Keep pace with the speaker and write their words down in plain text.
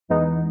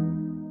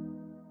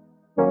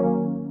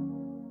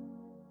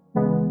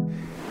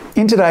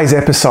In today's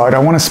episode, I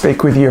want to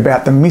speak with you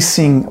about the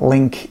missing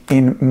link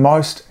in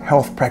most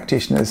health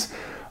practitioners'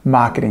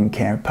 marketing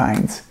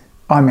campaigns.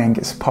 I'm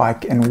Angus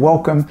Pyke, and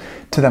welcome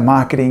to the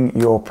Marketing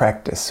Your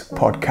Practice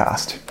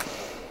podcast.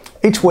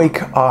 Each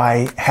week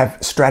I have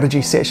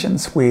strategy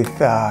sessions with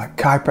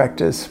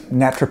chiropractors,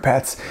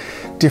 naturopaths,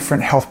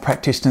 different health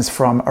practitioners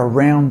from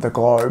around the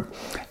globe.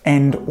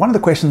 And one of the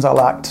questions I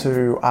like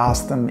to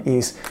ask them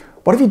is,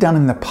 what have you done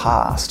in the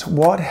past?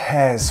 What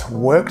has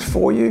worked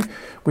for you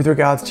with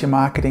regards to your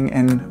marketing,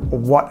 and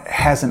what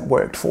hasn't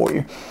worked for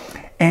you?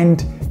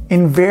 And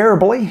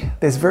invariably,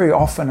 there's very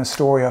often a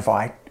story of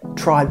I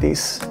tried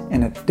this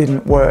and it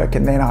didn't work,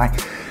 and then I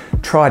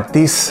tried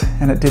this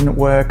and it didn't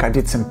work. I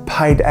did some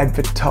paid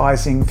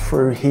advertising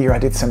through here. I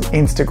did some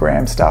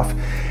Instagram stuff.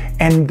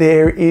 And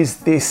there is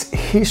this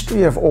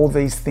history of all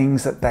these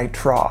things that they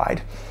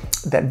tried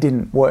that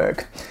didn't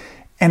work.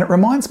 And it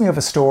reminds me of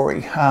a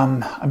story.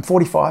 I'm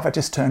 45, I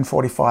just turned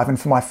 45, and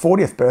for my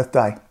 40th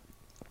birthday,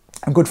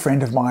 a good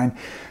friend of mine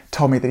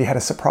told me that he had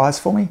a surprise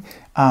for me.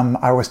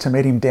 I was to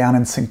meet him down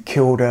in St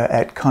Kilda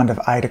at kind of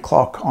 8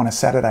 o'clock on a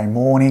Saturday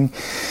morning.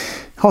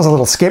 I was a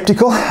little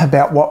skeptical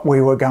about what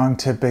we were going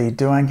to be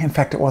doing. In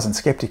fact, it wasn't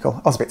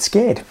skeptical, I was a bit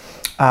scared.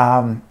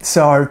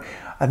 So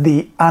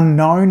the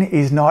unknown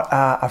is not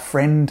a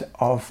friend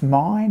of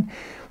mine.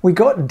 We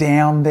got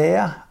down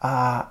there,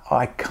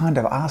 I kind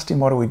of asked him,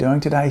 what are we doing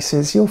today? He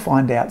says, you'll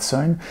find out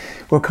soon.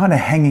 We're kind of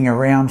hanging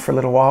around for a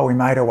little while. We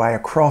made our way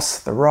across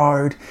the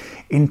road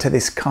into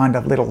this kind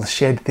of little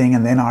shed thing,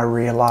 and then I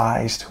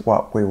realised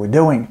what we were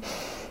doing.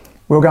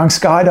 We were going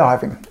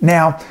skydiving.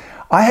 Now,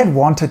 I had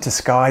wanted to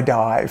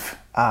skydive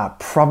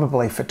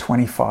probably for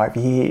 25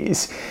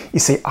 years. You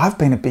see, I've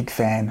been a big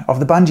fan of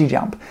the bungee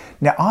jump.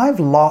 Now, I've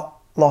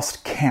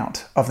lost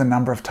count of the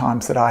number of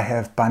times that I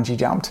have bungee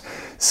jumped.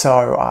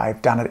 So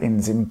I've done it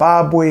in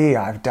Zimbabwe,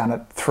 I've done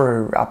it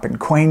up in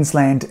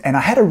Queensland, and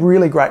I had a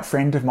really great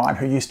friend of mine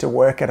who used to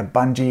work at a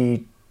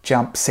bungee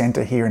jump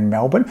centre here in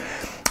Melbourne.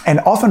 And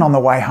often on the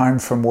way home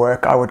from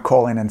work, I would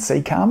call in and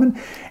see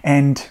Carmen,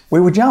 and we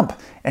would jump.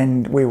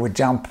 And we would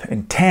jump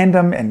in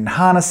tandem, in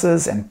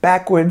harnesses, and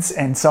backwards.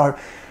 And so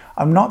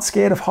I'm not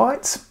scared of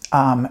heights,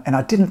 and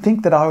I didn't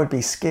think that I would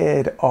be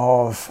scared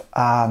of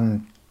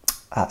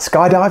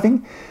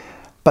skydiving.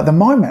 But the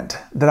moment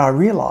that I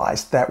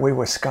realised that we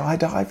were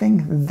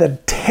skydiving, the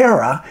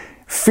terror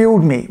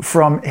filled me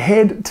from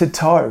head to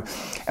toe.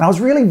 And I was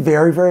really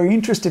very, very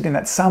interested in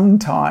it.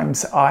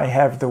 Sometimes I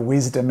have the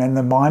wisdom and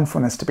the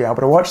mindfulness to be able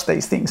to watch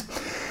these things.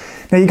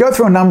 Now, you go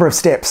through a number of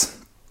steps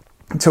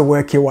to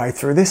work your way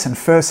through this. And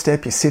first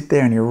step, you sit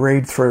there and you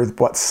read through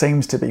what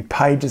seems to be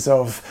pages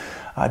of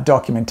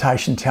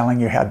documentation telling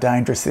you how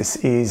dangerous this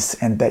is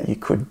and that you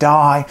could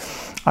die.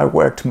 I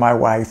worked my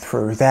way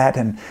through that,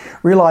 and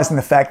realising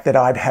the fact that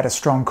I'd had a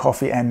strong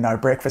coffee and no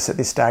breakfast at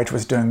this stage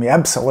was doing me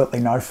absolutely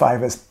no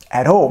favours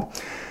at all.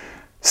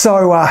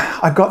 So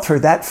I got through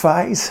that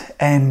phase,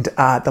 and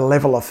the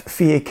level of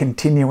fear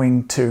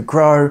continuing to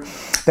grow.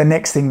 The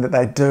next thing that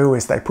they do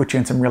is they put you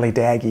in some really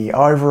daggy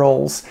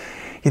overalls.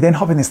 You then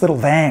hop in this little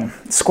van,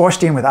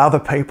 squashed in with other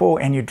people,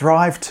 and you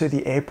drive to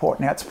the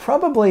airport. Now, it's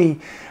probably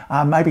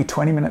maybe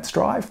 20 minutes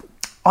drive.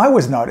 I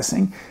was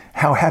noticing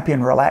how happy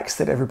and relaxed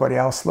that everybody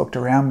else looked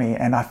around me,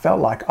 and I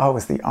felt like I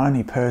was the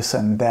only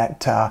person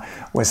that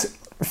was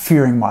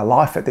fearing my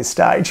life at this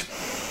stage.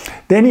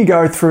 Then you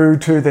go through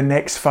to the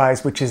next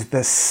phase, which is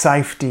the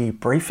safety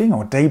briefing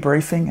or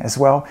debriefing as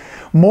well.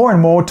 More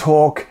and more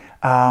talk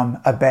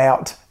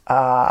about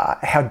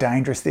how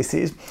dangerous this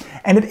is.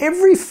 And at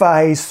every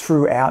phase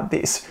throughout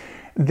this,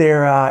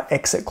 there are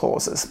exit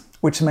clauses,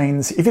 which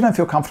means if you don't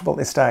feel comfortable at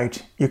this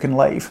stage, you can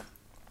leave.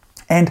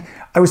 And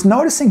I was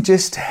noticing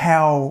just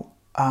how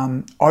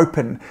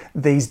open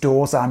these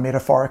doors are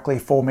metaphorically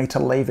for me to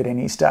leave at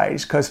any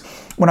stage. Because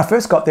when I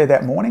first got there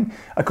that morning,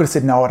 I could have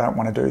said, no, I don't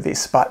want to do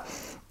this. But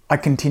I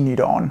continued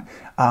on.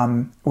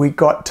 We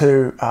got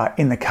to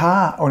in the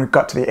car, or we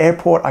got to the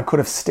airport. I could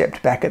have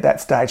stepped back at that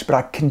stage, but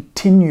I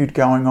continued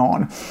going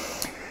on.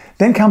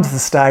 Then comes the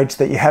stage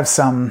that you have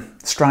some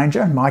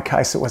stranger, in my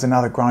case it was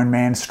another grown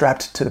man,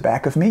 strapped to the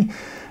back of me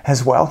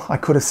as well. I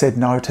could have said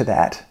no to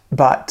that,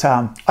 but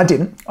I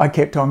didn't. I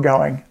kept on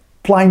going.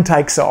 Plane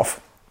takes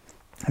off.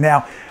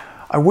 Now,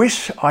 I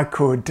wish I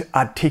could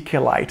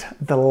articulate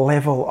the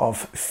level of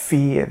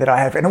fear that I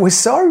have. And it was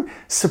so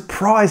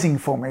surprising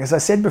for me. As I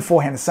said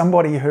beforehand, as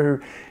somebody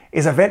who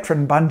is a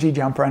veteran bungee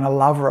jumper and a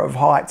lover of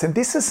heights. And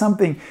this is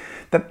something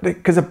that,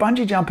 because a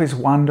bungee jump is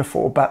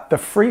wonderful, but the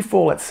free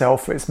fall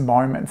itself is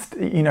moments.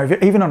 You know,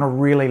 even on a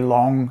really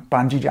long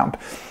bungee jump,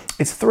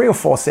 it's 3 or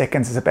 4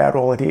 seconds is about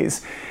all it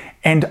is.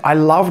 And I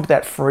loved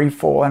that free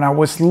fall, and I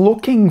was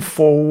looking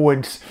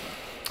forward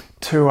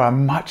to a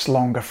much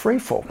longer free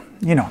fall,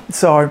 you know.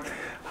 So,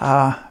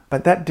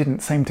 but that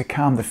didn't seem to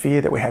calm the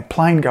fear that we had.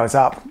 Plane goes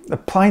up. The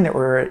plane that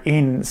we were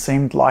in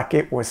seemed like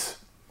it was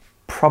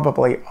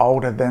probably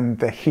older than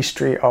the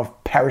history of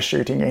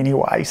parachuting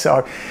anyway.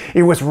 So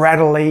it was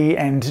rattly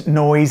and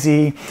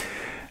noisy.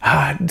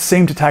 It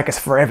seemed to take us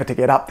forever to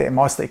get up there,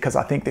 mostly because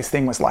I think this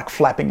thing was like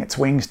flapping its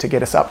wings to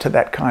get us up to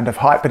that kind of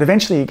height. But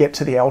eventually you get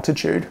to the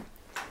altitude.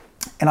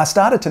 And I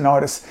started to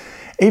notice,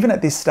 even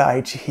at this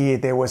stage here,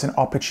 there was an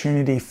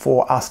opportunity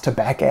for us to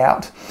back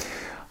out.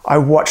 I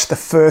watched the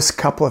first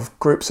couple of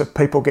groups of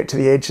people get to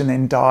the edge and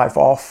then dive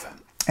off.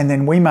 And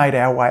then we made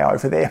our way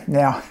over there.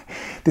 Now,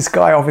 this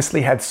guy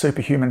obviously had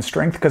superhuman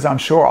strength, because I'm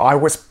sure I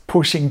was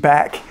pushing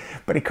back,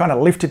 but he kind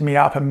of lifted me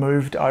up and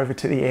moved over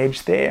to the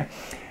edge there.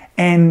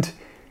 And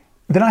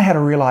then I had a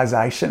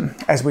realization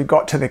as we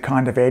got to the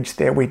kind of edge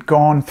there, we'd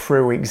gone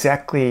through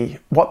exactly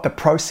what the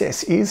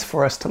process is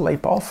for us to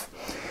leap off.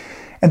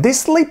 And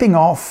this leaping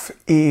off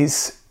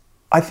is,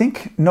 I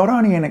think, not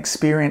only an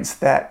experience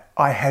that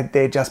I had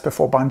there just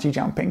before bungee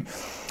jumping,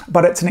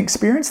 but it's an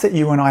experience that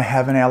you and I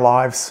have in our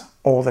lives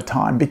all the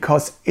time,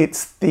 because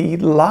it's the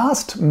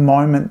last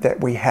moment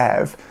that we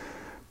have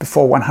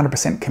before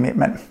 100%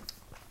 commitment.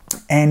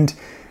 And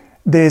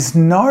there's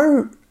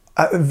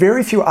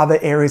very few other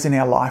areas in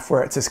our life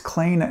where it's as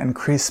clean and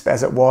crisp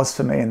as it was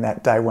for me in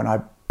that day when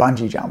I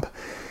bungee jump.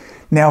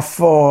 Now,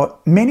 for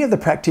many of the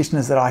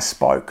practitioners that I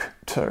spoke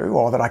to,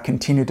 or that I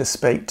continue to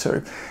speak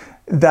to,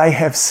 they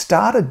have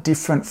started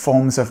different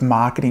forms of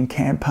marketing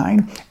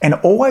campaign, and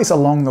always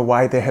along the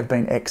way there have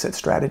been exit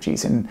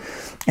strategies. In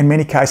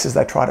many cases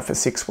they tried it for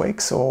 6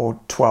 weeks or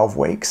 12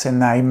 weeks,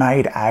 and they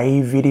made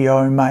a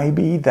video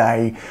maybe,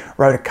 they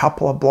wrote a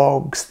couple of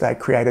blogs, they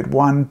created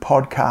one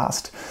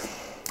podcast,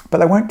 but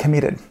they weren't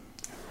committed.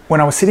 When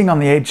I was sitting on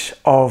the edge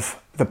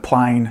of the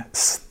plane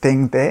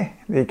thing there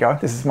you go,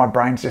 this is my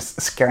brain's just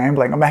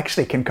scrambling. I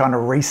actually can kind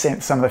of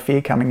resense some of the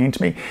fear coming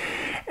into me.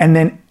 And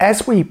then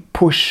as we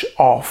push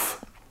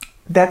off,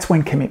 that's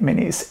when commitment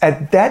is.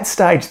 At that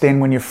stage then,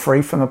 when you're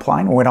free from the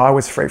plane, or when I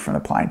was free from the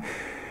plane,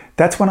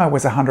 that's when I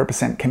was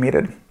 100%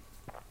 committed.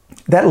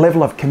 That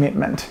level of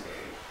commitment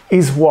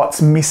is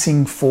what's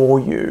missing for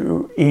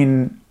you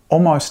in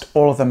almost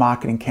all of the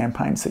marketing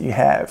campaigns that you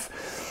have.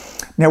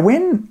 Now,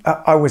 when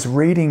I was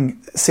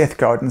reading Seth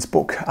Godin's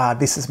book,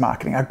 This Is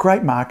Marketing, a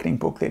great marketing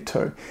book there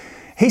too,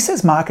 he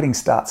says marketing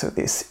starts with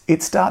this.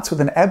 It starts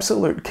with an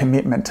absolute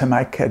commitment to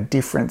make a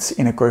difference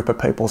in a group of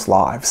people's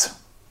lives.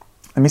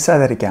 Let me say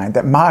that again,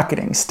 that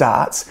marketing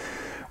starts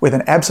with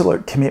an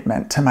absolute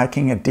commitment to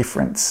making a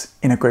difference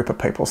in a group of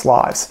people's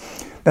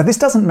lives. Now, this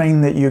doesn't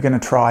mean that you're going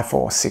to try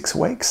for 6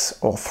 weeks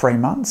or 3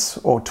 months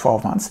or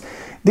 12 months.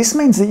 This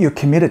means that you're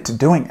committed to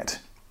doing it,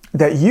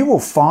 that you will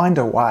find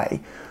a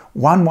way,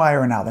 one way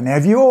or another. Now,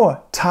 if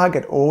your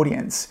target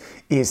audience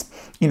is,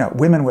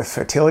 women with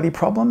fertility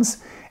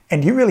problems,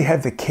 and you really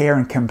have the care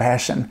and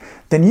compassion,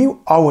 then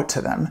you owe it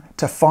to them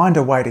to find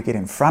a way to get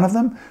in front of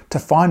them, to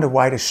find a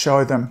way to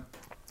show them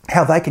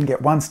how they can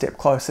get one step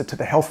closer to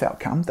the health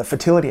outcome, the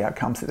fertility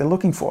outcomes that they're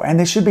looking for. And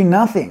there should be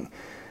nothing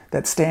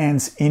that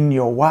stands in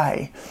your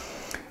way.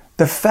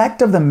 The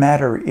fact of the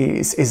matter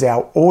is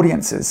our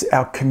audiences,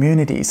 our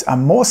communities are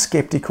more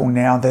skeptical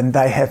now than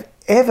they have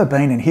ever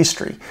been in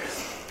history.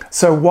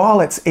 So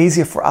while it's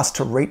easier for us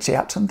to reach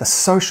out to them, the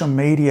social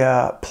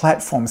media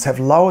platforms have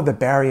lowered the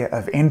barrier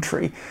of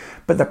entry,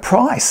 but the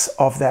price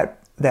of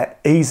that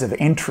ease of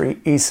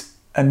entry is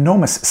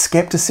enormous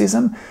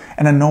skepticism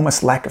and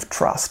enormous lack of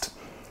trust.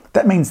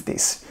 That means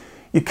this: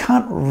 you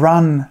can't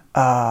run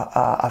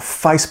a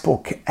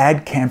Facebook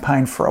ad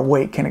campaign for a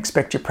week and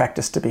expect your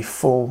practice to be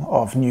full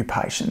of new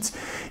patients.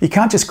 You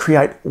can't just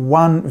create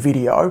one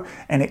video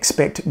and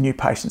expect new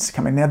patients to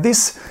come in. Now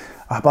this,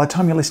 by the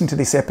time you're listening to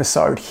this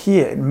episode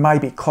here, it may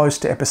be close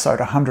to episode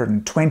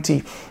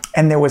 120,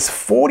 and there was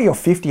 40 or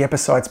 50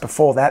 episodes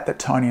before that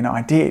Tony and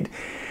I did.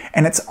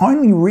 And it's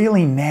only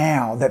really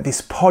now that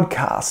this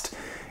podcast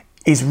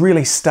is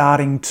really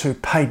starting to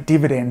pay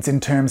dividends in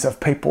terms of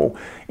people,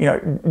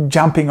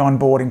 jumping on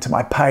board into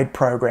my paid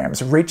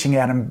programs, reaching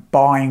out and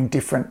buying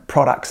different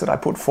products that I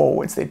put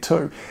forwards there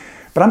too.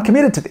 But I'm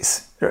committed to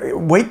this.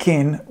 Week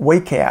in,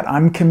 week out,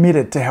 I'm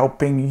committed to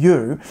helping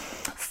you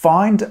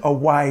find a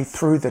way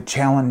through the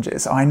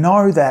challenges. I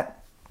know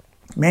that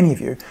many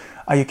of you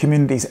are your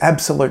community's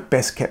absolute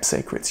best kept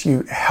secrets.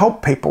 You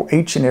help people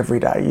each and every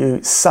day.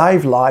 You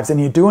save lives, and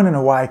you do it in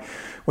a way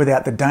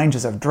without the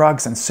dangers of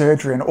drugs and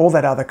surgery and all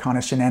that other kind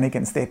of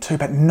shenanigans there too.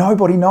 But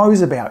nobody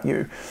knows about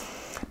you.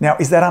 Now,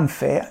 is that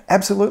unfair?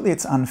 Absolutely,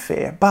 it's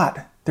unfair.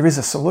 But there is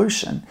a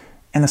solution,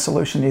 and the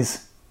solution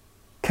is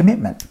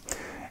commitment.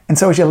 And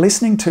so as you're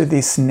listening to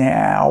this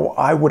now,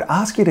 I would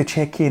ask you to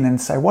check in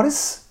and say, what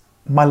is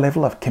my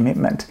level of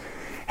commitment?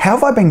 How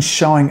have I been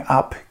showing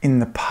up in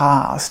the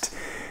past?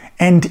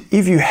 And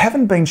if you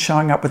haven't been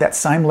showing up with that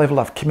same level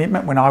of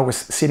commitment when I was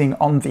sitting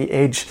on the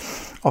edge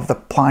of the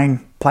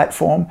plane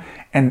platform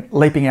and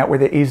leaping out where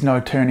there is no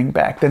turning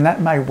back, then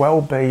that may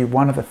well be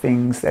one of the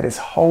things that is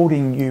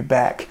holding you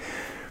back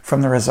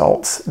from the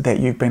results that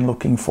you've been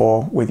looking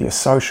for with your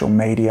social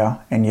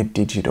media and your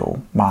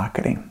digital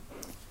marketing.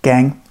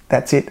 Gang,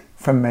 that's it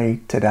from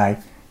me today.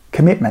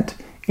 Commitment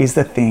is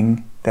the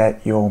thing that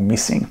you're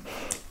missing.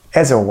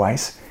 As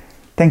always,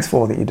 thanks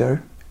for all that you do.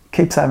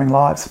 Keep saving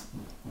lives.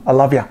 I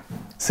love you.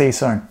 See you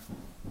soon.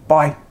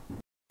 Bye.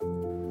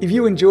 If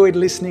you enjoyed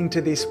listening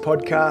to this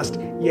podcast,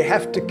 you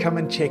have to come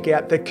and check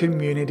out the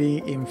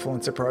Community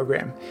Influencer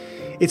Program.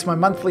 It's my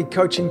monthly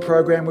coaching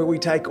program where we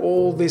take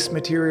all this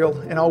material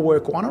and I'll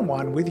work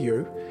one-on-one with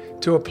you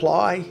to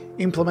apply,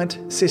 implement,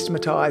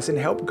 systematize, and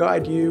help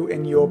guide you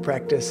and your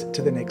practice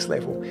to the next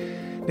level.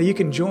 Now you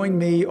can join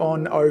me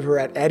on over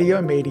at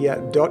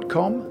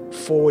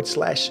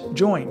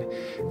adiomedia.com/join.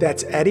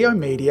 That's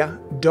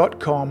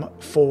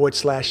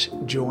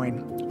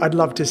adiomedia.com/join. I'd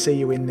love to see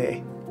you in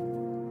there.